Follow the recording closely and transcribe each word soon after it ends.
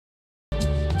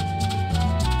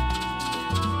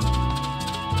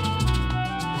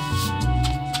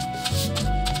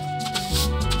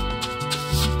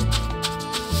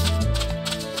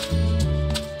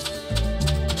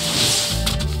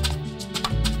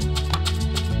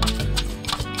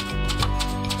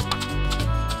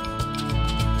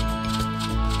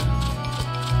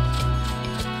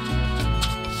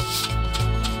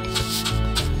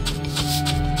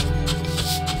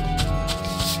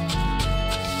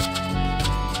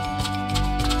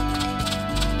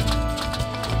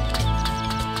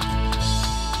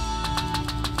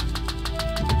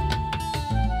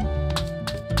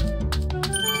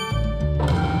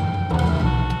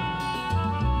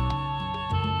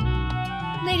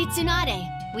Lady Tsunade,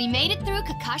 we made it through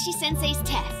Kakashi-sensei's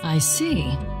test. I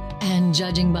see. And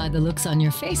judging by the looks on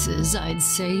your faces, I'd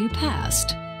say you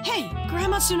passed. Hey,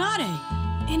 Grandma Tsunade,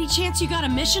 any chance you got a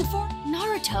mission for?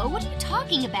 Naruto, what are you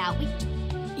talking about?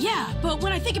 Yeah, but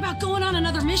when I think about going on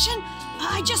another mission,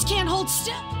 I just can't hold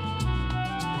still.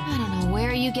 I don't know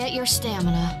where you get your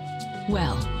stamina.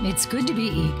 Well, it's good to be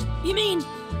eaten. You mean?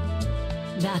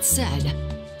 That said,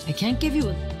 I can't give you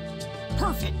a...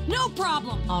 Perfect, no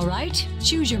problem. All right,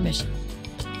 choose your mission.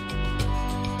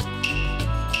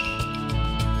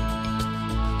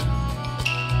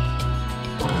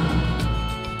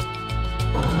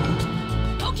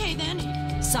 Okay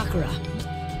then. Sakura.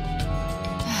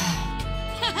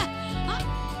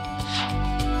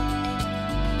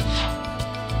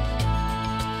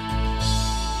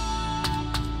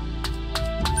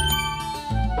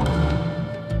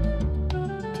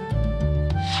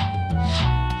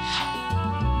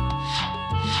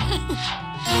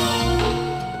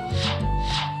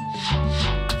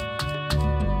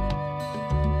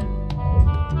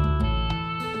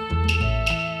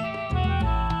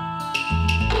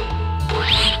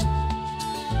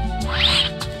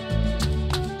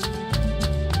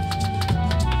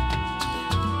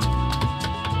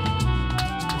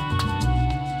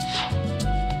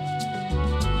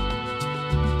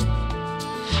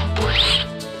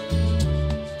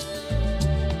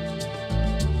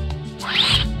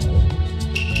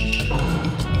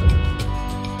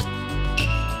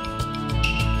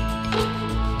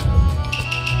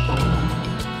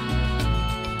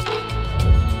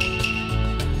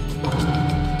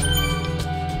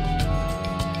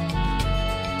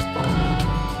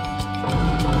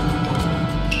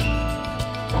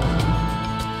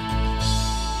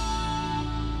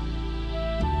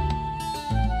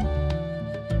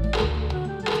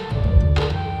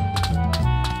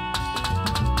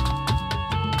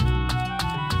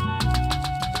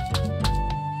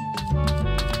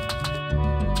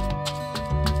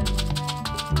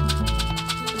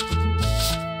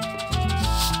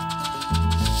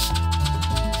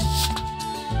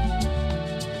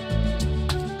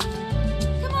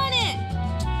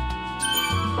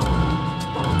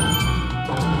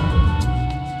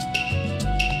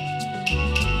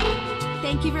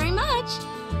 Thank you very much.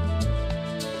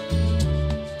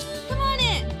 Come on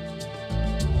in.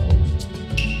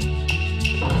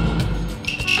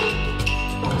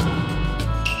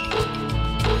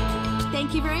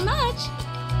 Thank you very much.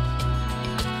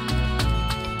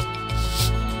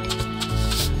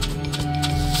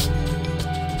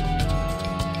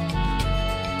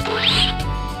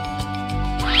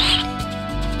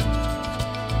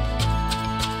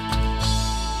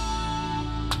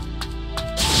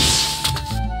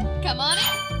 Come on in.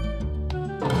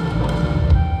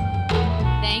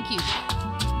 Thank you.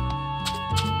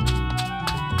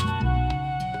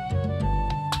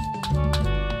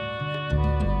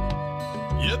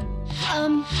 Yep.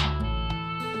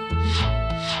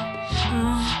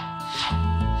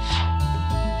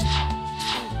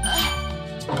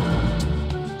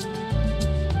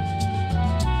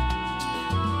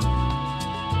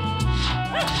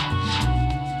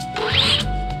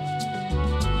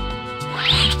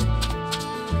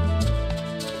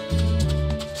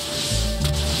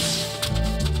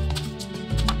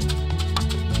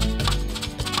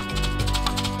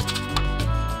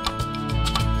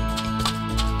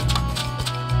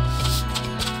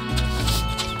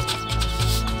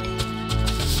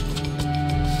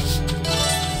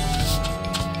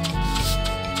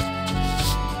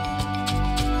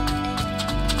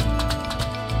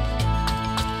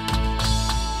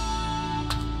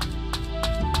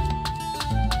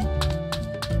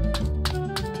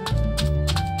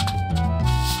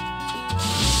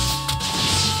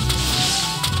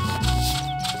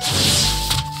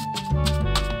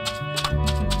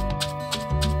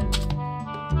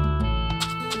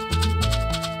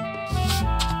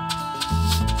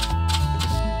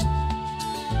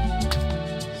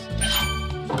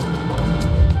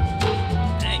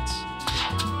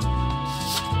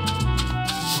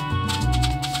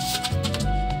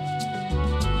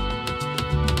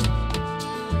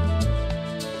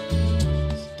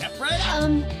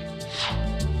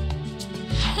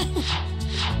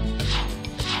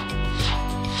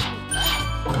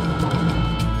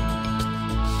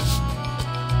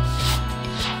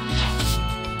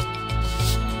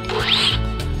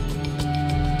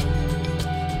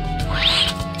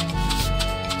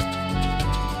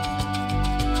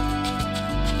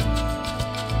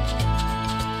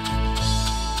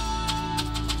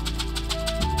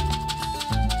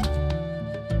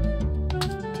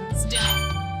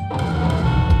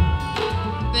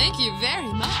 Thank you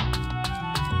very much.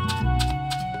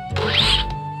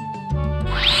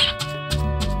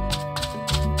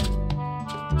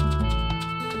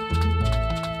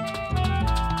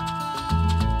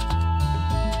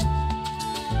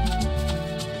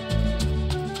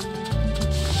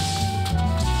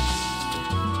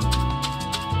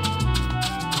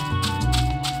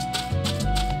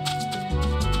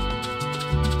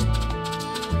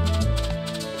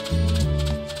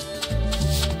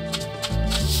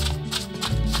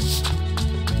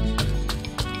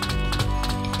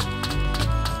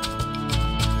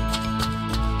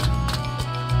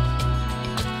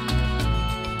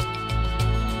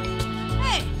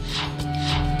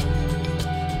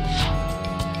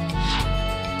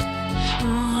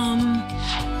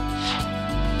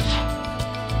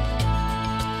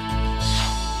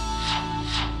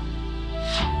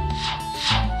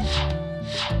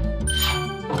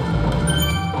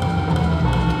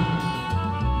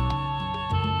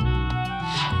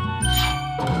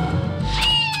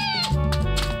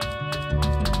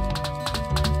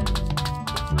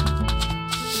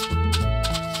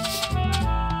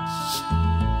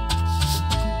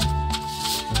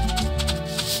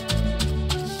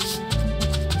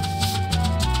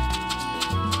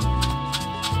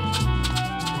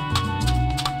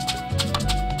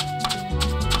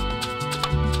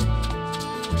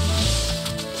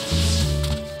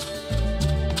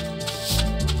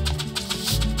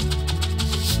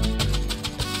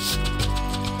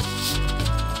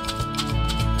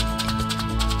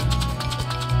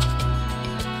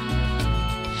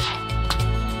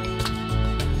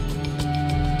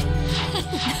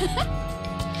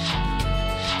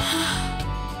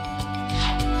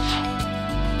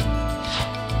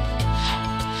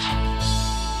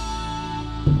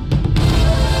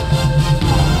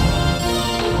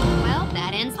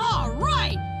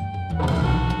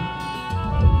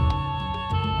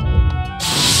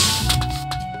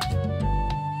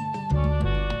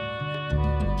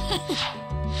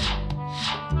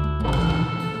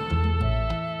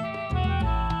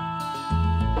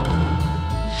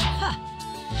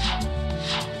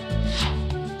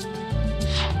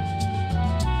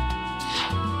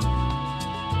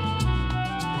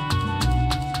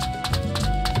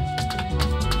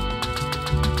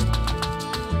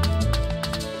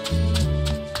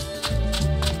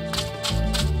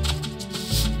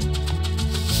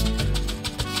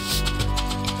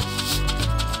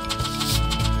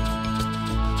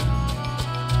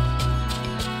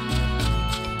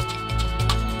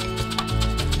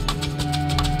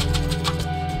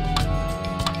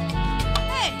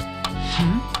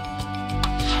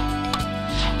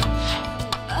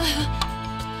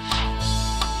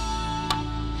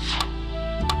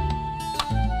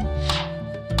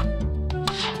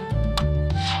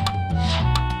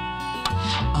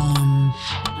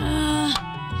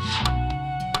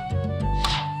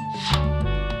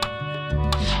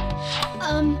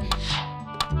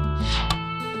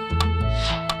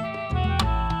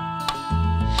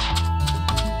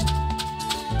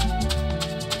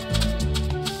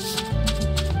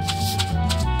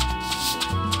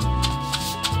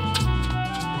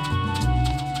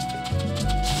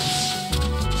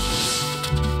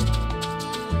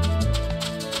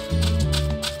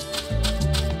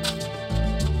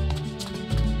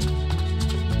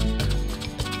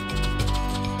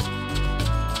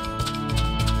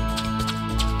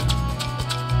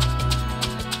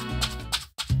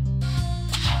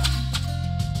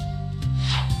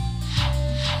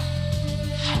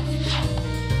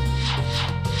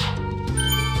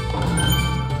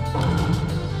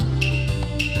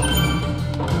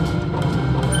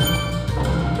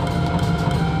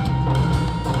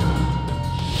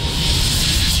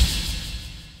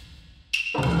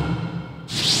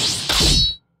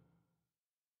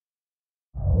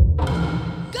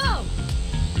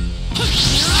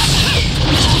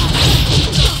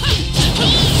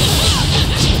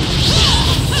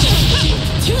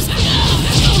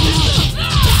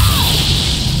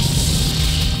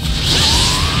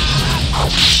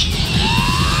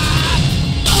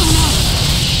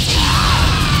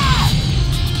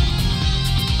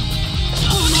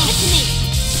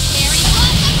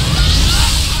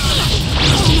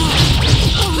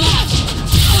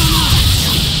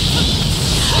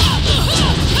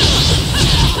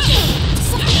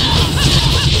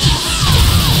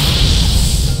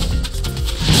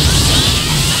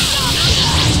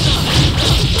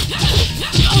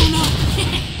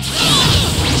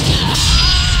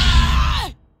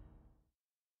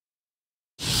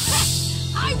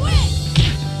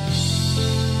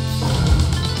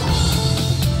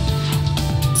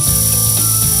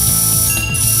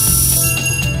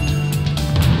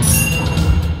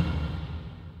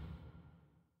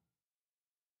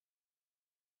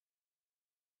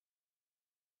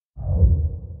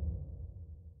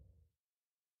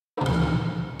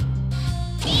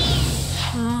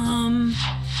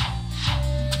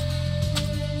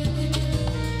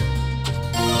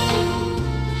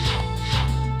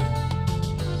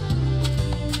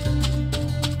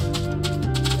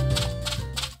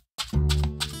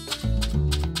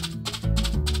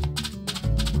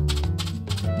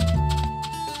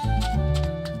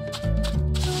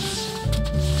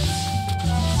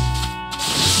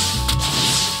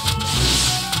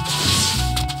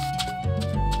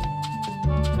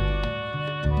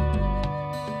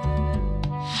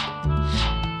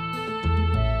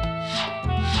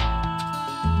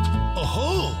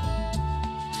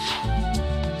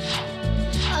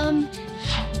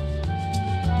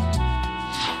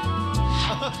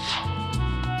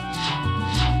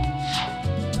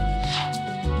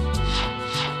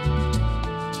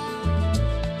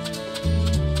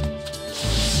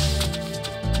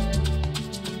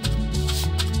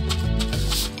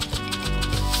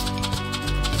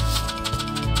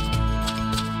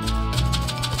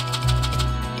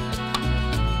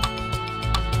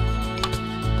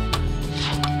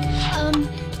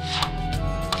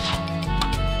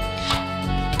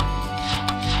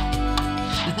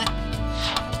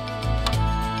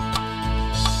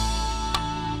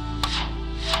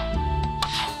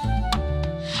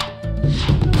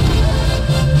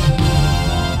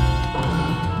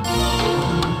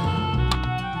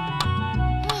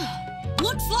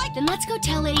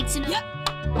 Matsuno. Yep.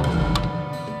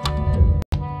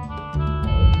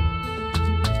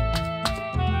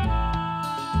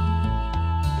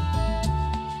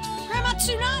 Grandma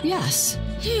Tsunade? Yes.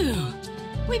 Phew.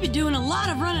 We've been doing a lot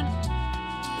of running.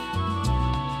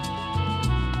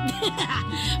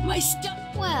 My stuff.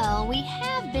 Well, we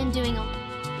have been doing a...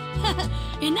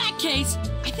 In that case,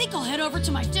 I think I'll head over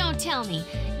to my... Don't tell me.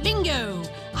 Bingo!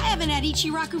 I haven't had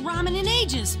Ichiraku ramen in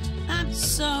ages.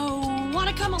 So,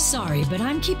 wanna come... Sorry, but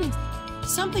I'm keeping...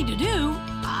 Something to do?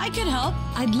 I could help.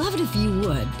 I'd love it if you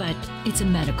would, but it's a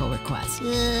medical request.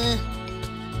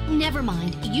 Never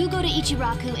mind. You go to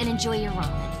Ichiraku and enjoy your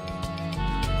ramen.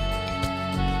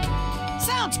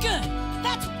 Sounds good.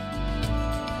 That's...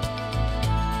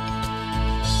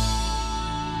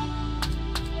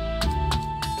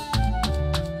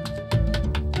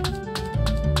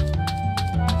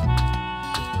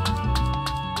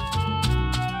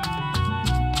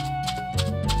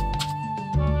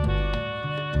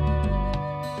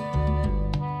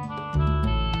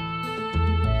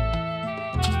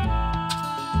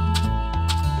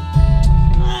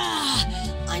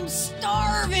 I'm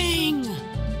starving!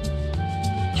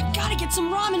 I've gotta get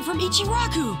some ramen from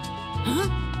Ichiraku! Huh?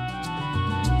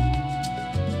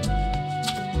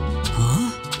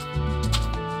 Huh?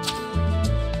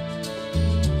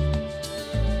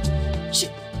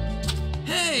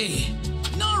 Hey!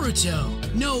 Naruto!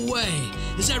 No way!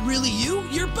 Is that really you?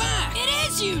 You're back! It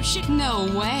is you, shit! No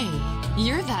way.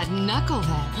 You're that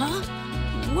knucklehead. Huh?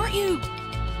 Weren't you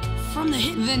from the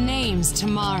hit? The name's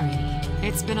Tamari.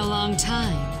 It's been a long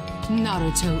time.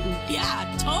 Naruto. Yeah,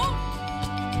 Toad?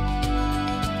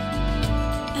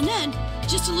 And then,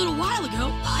 just a little while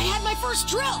ago, I had my first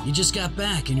drill! You just got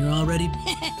back and you're already...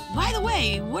 By the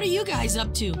way, what are you guys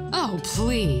up to? Oh,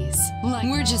 please. Like,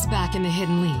 we're just back in the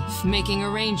Hidden Leaf, making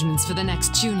arrangements for the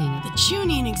next tuning. The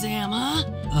tuning exam, huh?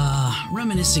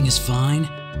 Reminiscing is fine.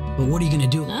 But what are you gonna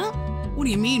do? Huh? What do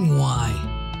you mean, why?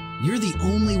 You're the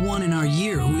only one in our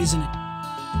year who isn't...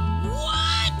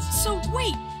 What? So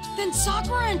wait, then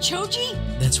Sakura and Choji?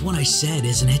 That's what I said,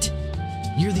 isn't it?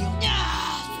 You're the...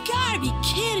 Ah, you gotta be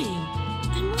kidding.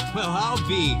 Well, I'll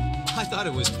be. I thought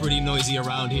it was pretty noisy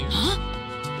around here. Huh?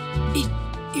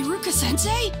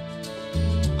 Iruka-sensei?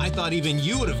 I thought even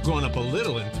you would have grown up a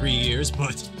little in 3 years,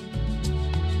 but...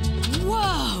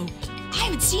 Whoa! I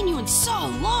haven't seen you in so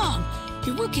long.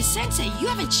 Iruka-sensei, you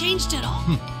haven't changed at all.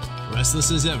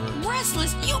 Restless as ever.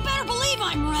 Restless? You better believe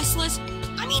I'm restless.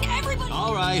 I mean, everybody...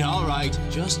 All right.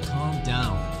 Just calm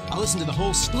down. I'll listen to the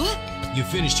whole story. What? You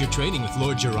finished your training with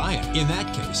Lord Jiraiya. In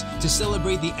that case, to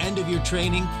celebrate the end of your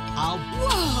training, I'll...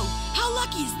 Whoa! How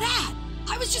lucky is that?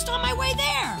 I was just on my way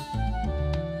there.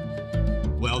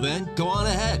 Well then, go on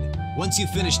ahead. Once you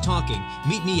finish talking,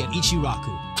 meet me at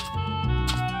Ichiraku.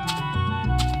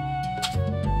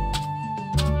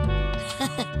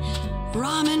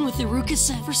 Ramen with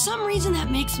Iruka-sen. For some reason, that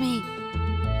makes me...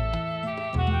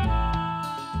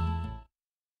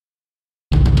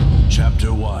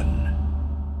 Chapter 1.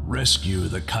 Rescue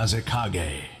the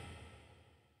Kazekage.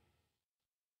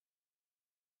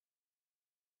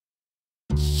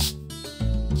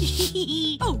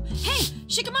 Oh, hey,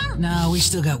 Shikamaru! No, we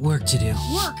still got work to do. Work,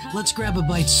 huh? Let's grab a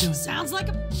bite soon. Sounds like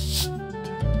a...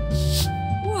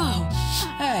 Whoa.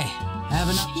 Hey, have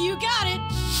enough? You got it.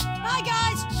 Bye,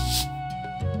 guys.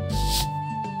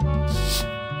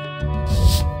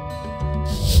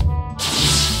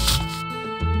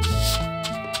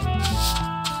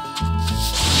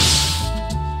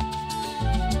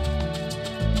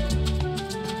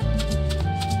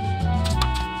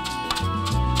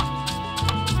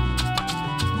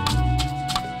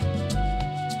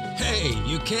 Hey,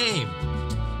 you came.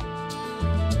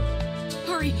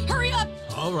 Hurry up.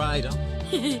 All right,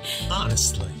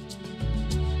 honestly.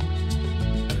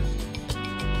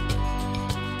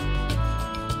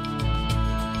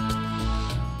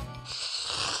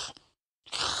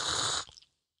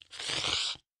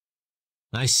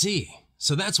 I see.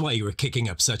 So that's why you were kicking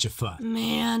up such a fuss.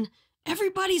 Man,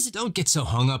 everybody's... Don't get so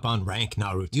hung up on rank,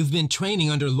 Naruto. You've been training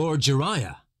under Lord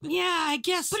Jiraiya. Yeah, I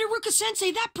guess. But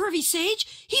Iruka-sensei, that pervy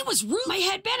sage, he was rude. My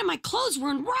headband and my clothes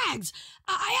were in rags.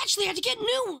 I actually had to get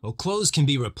new. Well, clothes can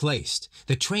be replaced.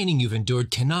 The training you've endured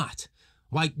cannot.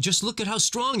 Why, just look at how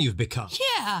strong you've become.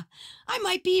 Yeah, I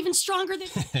might be even stronger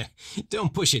than...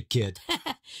 Don't push it, kid.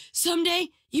 Someday,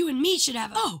 you and me should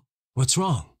have... Oh, What's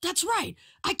wrong? that's right.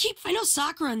 I know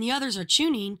Sakura and the others are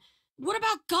tuning. What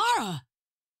about Gaara?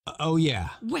 Oh, yeah.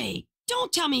 Wait,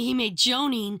 don't tell me he made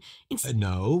Jonin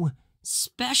No.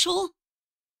 special?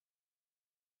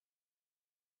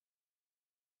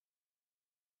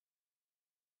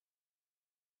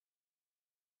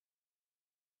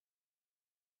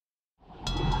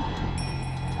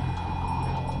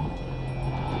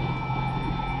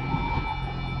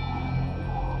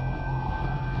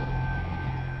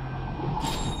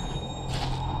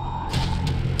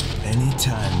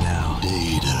 time now.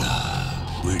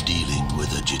 Deidara, we're dealing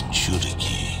with a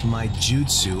Jinchuriki. My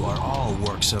jutsu are all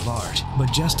works of art,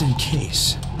 but just in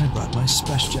case, I brought my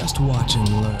special. Just watch and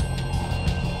learn.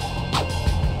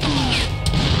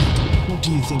 What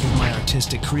do you think of my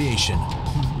artistic creation?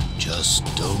 Just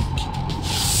don't.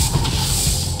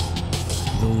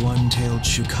 The one-tailed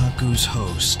Shukaku's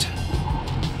host.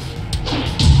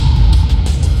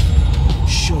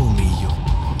 Show me you.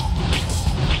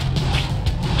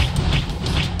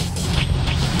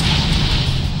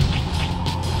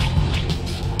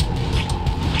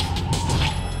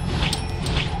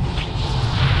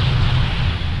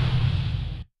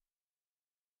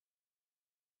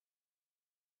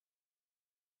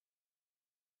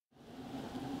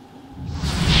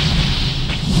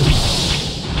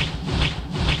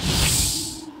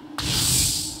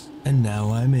 And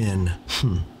now I'm in.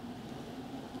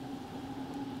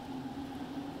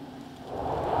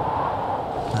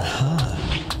 Aha!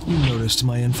 You noticed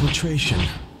my infiltration.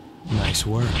 Nice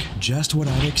work. Just what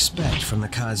I'd expect from the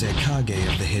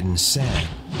Kazekage of the Hidden Sand.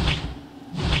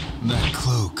 That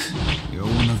cloak. You're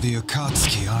one of the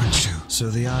Akatsuki, aren't you? So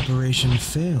the operation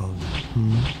failed,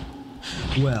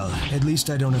 Well, at least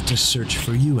I don't have to search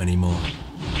for you anymore.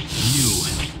 You.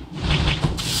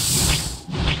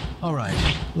 Alright,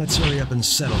 let's hurry up and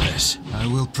settle this. I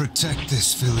will protect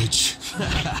this village.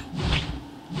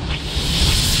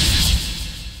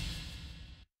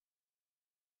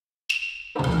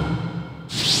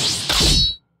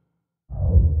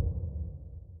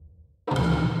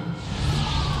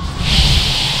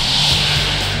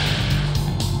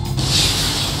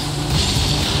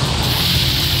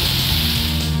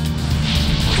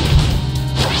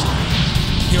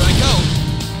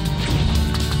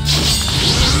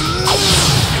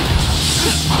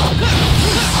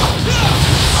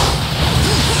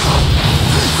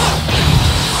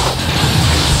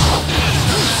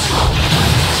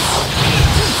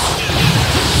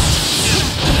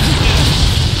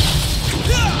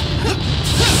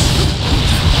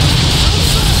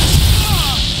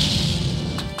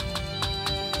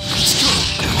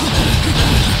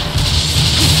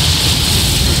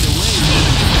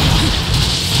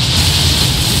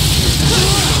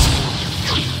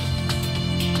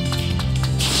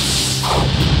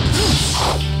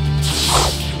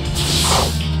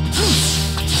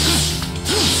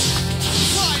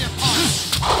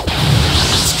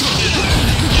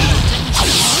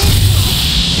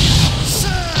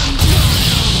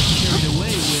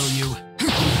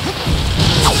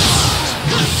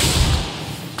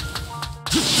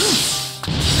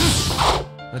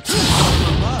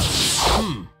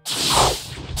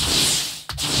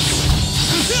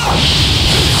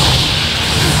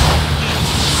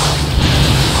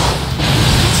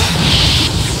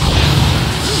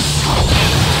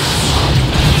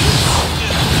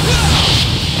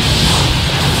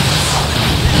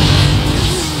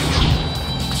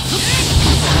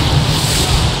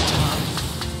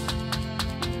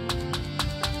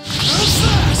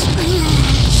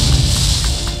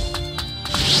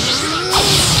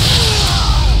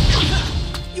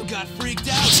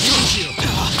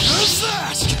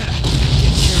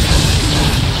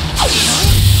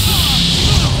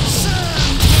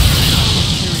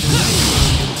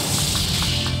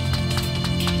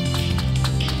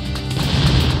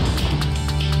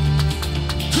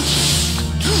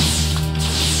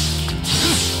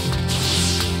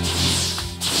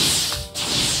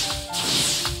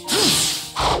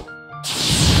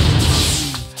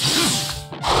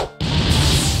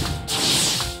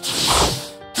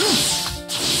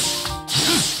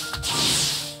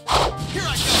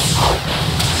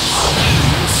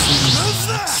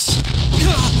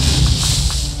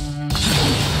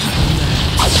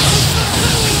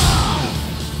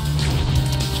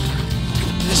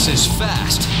 This is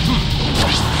fast.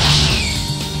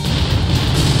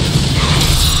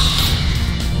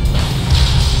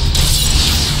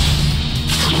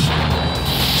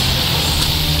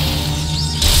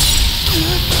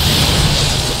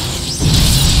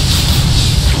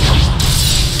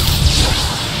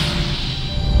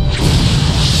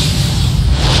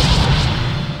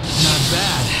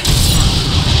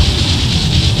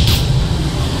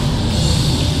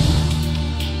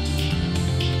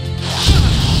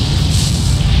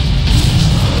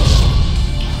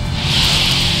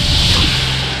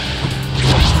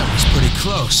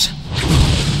 Close.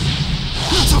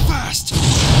 Not so fast!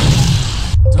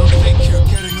 Don't think you're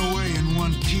getting away in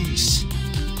one piece.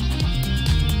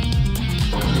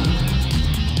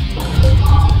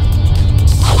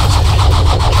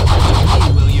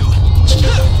 Will you?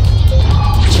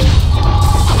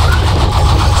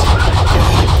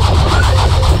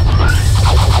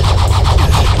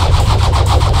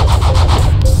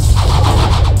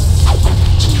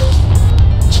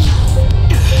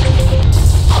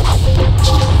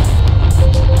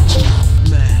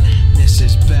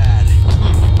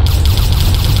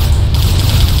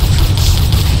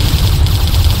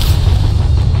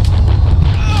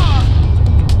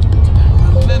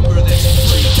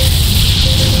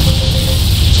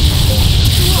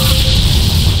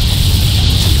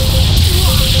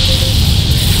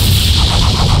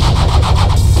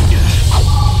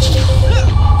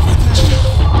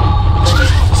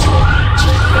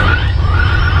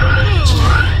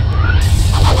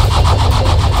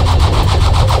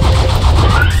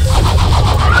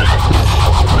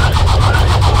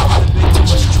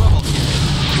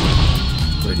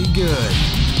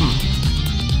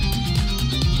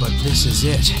 is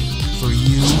it. For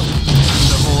you and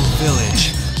the whole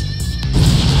village.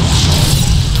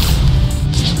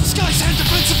 Sky Sand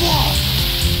defensive wall!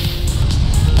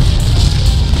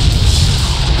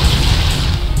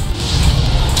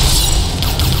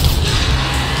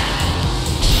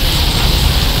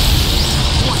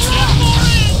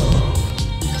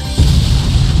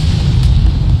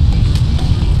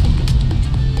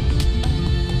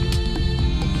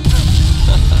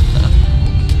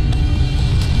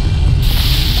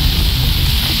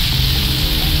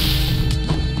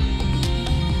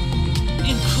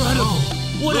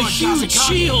 What a huge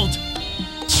shield!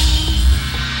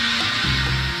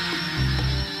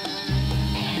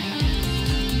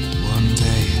 One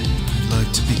day, I'd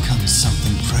like to become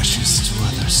something precious to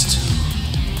others too.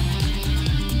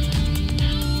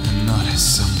 And not as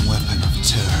some weapon of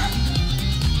terror,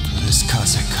 but as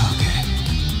Kazekage.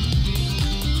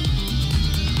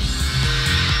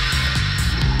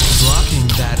 Blocking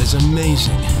that is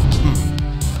amazing.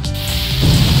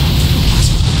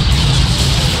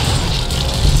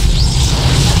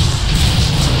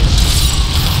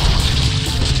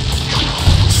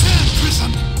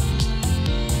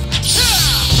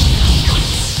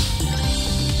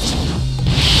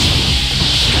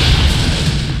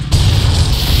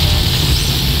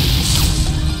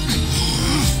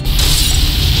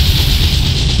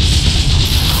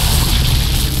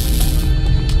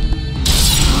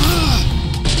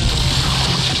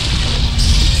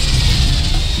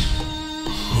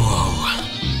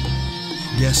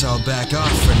 Guess I'll back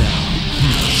off for now.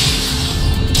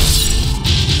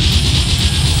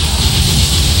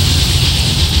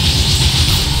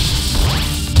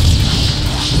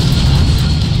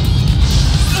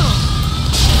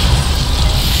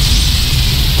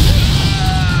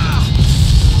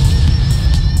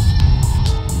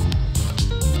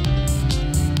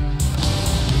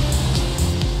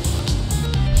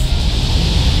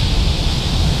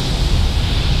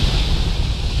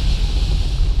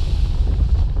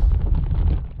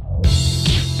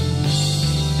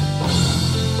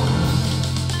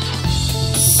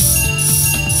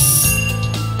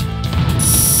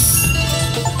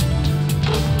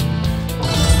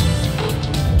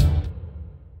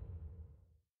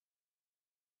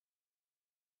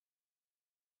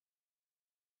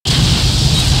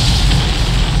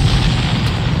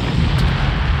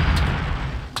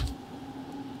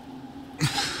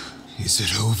 Is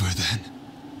it over then?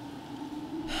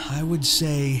 I would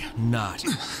say not.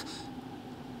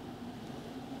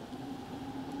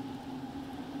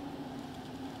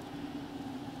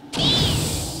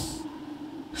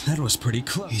 That was pretty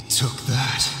close. He took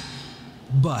that.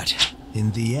 But,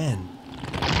 in the end...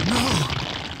 No!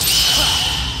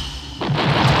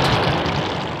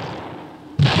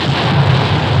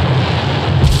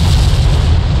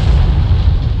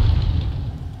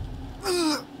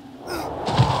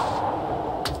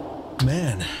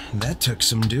 Man, that took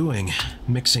some doing,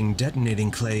 mixing detonating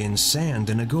clay and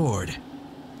sand in a gourd.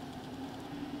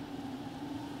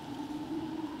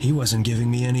 He wasn't giving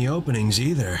me any openings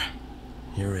either.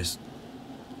 Here is...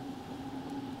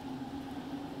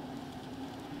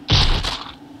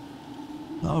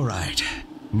 Alright,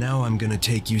 now I'm gonna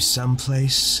take you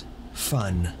someplace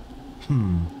fun.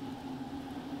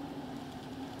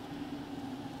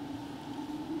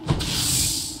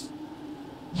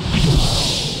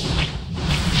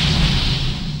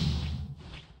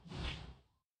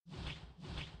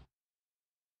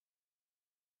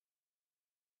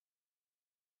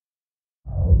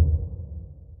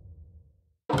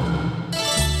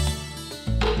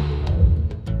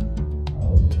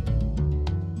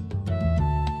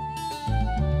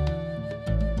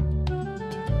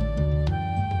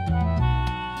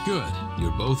 Good.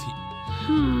 You're both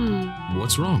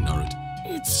What's wrong, Naruto?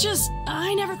 It's just,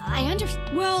 I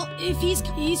understand. Well, if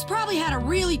he's probably had a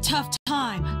really tough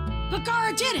time. But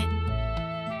Gaara did it.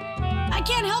 I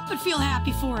can't help but feel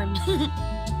happy for him.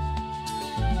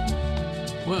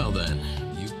 Well then,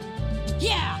 you...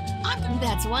 Yeah,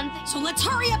 That's one thing. So let's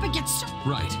hurry up and get started.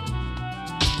 Right.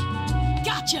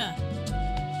 Gotcha!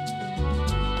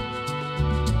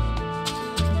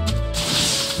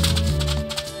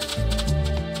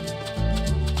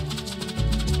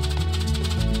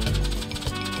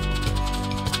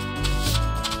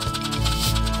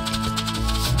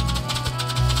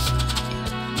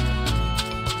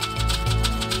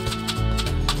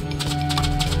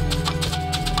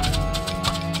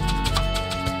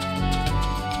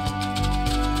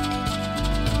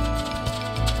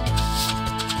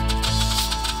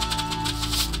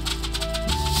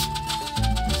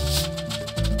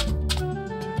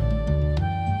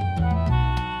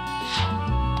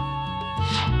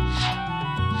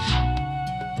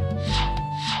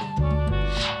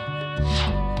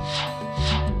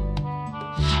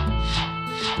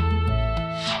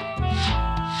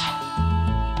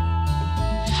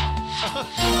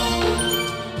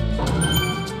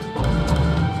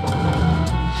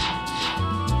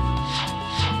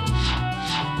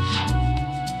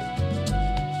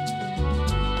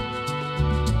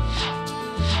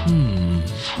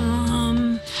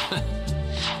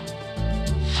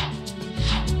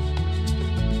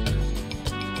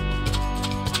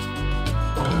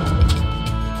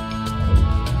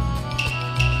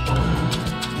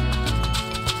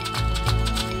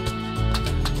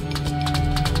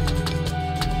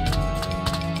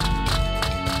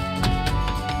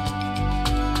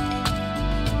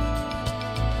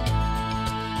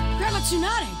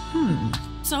 Tsunade.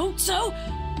 So,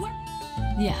 what?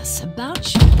 Yes,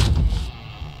 about you.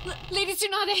 Lady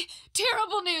Tsunade,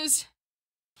 terrible news!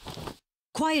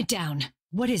 Quiet down.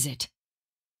 What is it?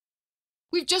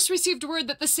 We've just received word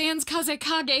that the Sans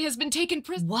Kazekage has been taken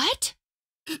prisoner. What?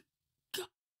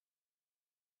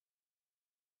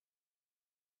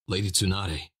 Lady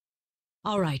Tsunade.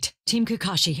 All right, Team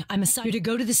Kakashi, I'm assigned you to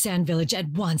go to the Sand Village at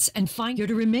once and find you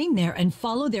to remain there and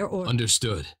follow their orders.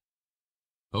 Understood.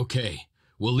 Okay,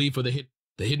 we'll leave for the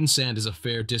hidden sand is a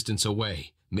fair distance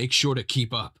away. Make sure to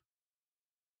keep up.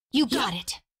 You got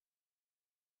it.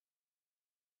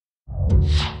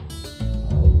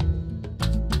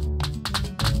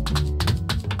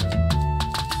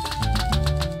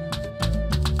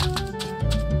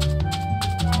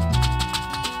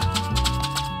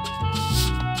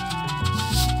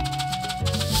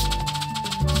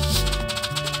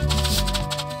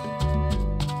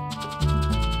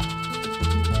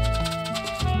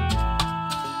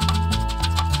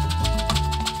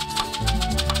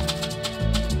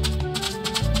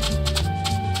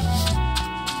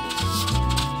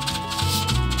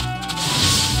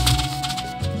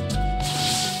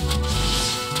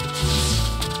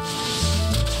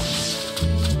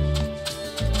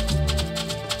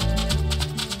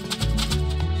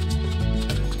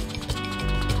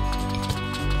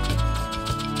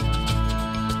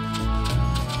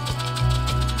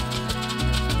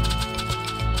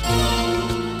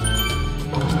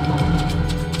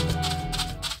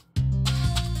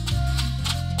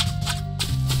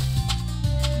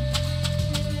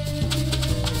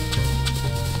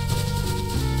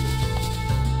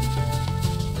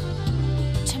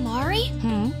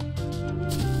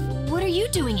 What are you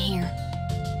doing here?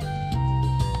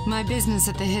 My business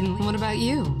at the Hidden. What about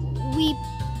you?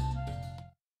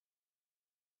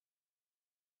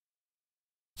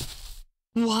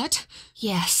 What?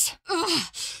 Yes. Ugh.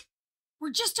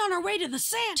 We're just on our way to the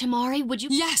sand. Tamari, would you—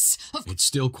 Yes! It's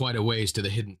still quite a ways to the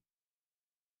hidden.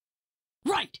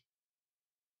 Right.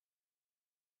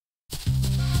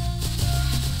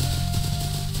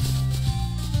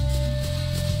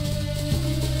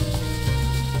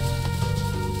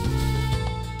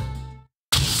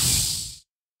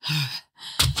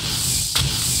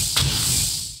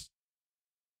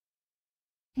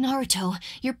 Naruto,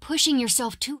 you're pushing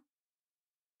yourself too—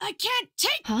 I can't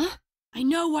take— Huh? I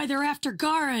know why they're after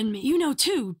Gaara and me. You know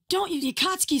too, don't you? The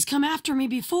Akatsuki's come after me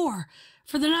before.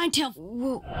 For the Nine-Tailed—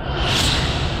 Whoa.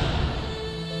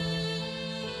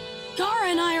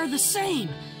 Gaara and I are the same.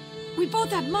 We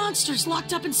both have monsters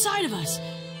locked up inside of us.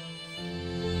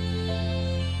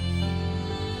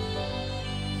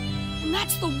 And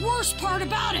that's the worst part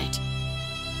about it.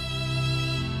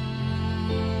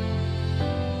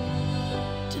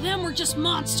 To them, we're just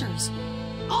monsters.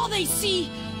 All they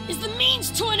see is the means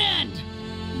to an end.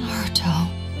 Naruto.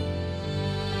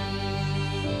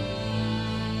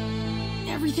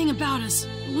 Everything about us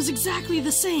was exactly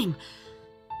the same.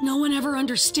 No one ever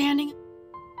understanding.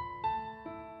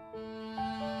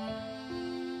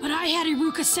 But I had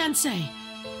Iruka-sensei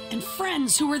and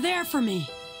friends who were there for me.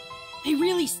 They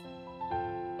really—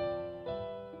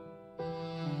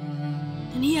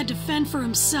 And he had to fend for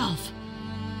himself.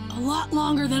 A lot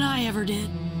longer than I ever did.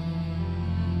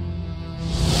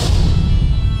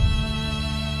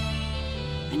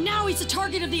 And now he's the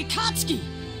target of the Akatsuki,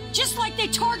 just like they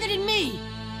targeted me.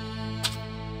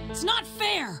 It's not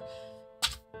fair.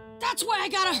 That's why I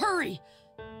gotta hurry.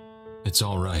 It's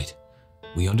all right.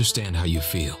 We understand how you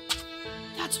feel.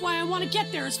 That's why I want to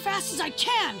get there as fast as I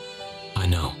can. I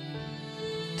know.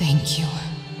 Thank you,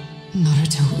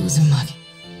 Naruto Uzumaki.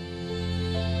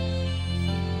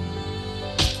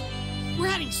 We're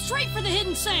heading straight for the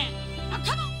hidden sand. Now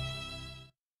come on!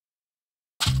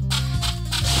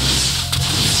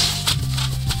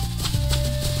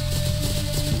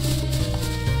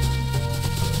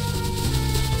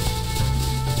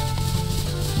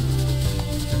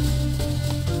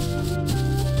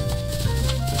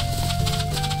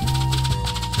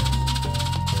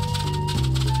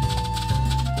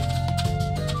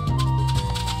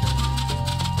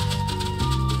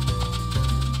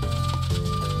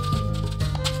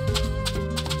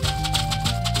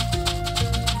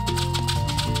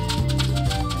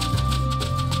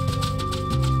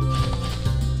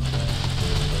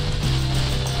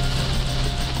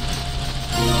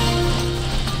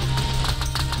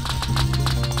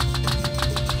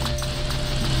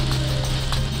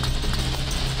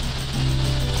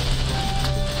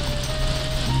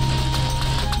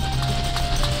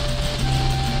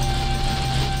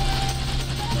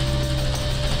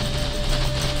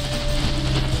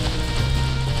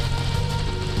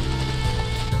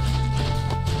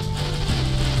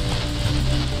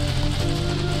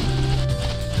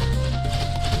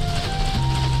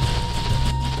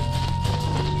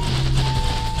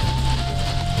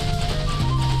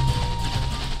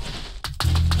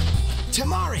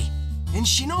 Tamari and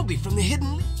Shinobi from the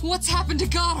Hidden Leaf. What's happened to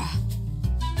Gara?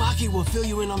 Baki will fill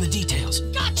you in on the details.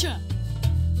 Gotcha!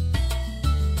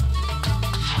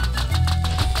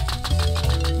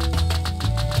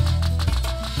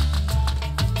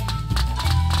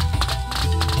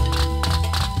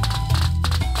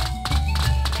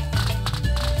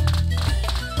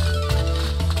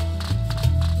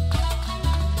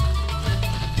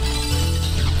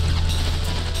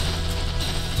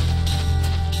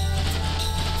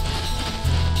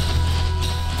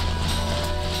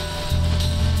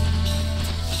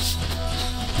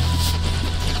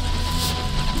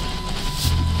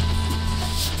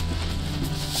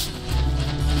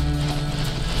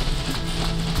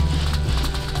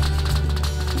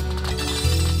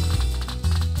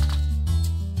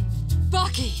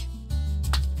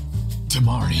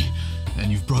 Tamari,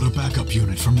 and you've brought a backup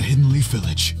unit from the Hidden Leaf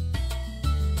Village.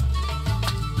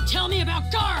 Tell me about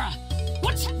Gara!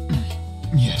 What's...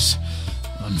 Yes,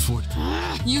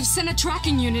 unfortunately. You've sent a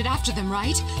tracking unit after them,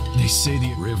 right? They say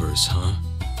the Rivers, huh?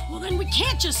 Well, then we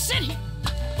can't just sit here.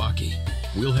 Baki,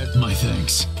 we'll head... My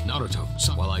thanks. Naruto,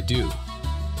 while I do.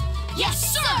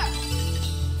 Yes, sir!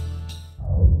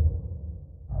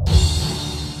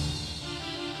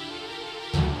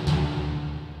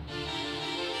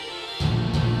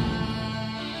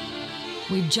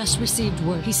 We've just received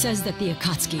word. He says that the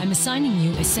Akatsuki. I'm assigning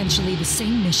you essentially the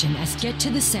same mission as get to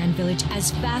the Sand Village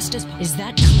as fast as... Is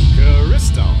that clear?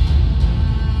 Crystal.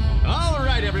 All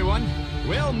right, everyone.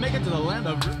 We'll make it to the land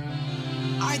of...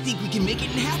 I think we can make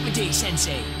it in half a day,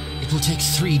 Sensei. It will take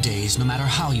 3 days, no matter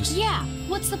how you... Yeah,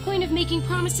 what's the point of making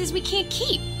promises we can't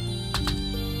keep?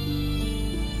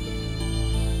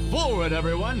 Forward,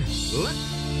 everyone.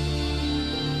 Let's...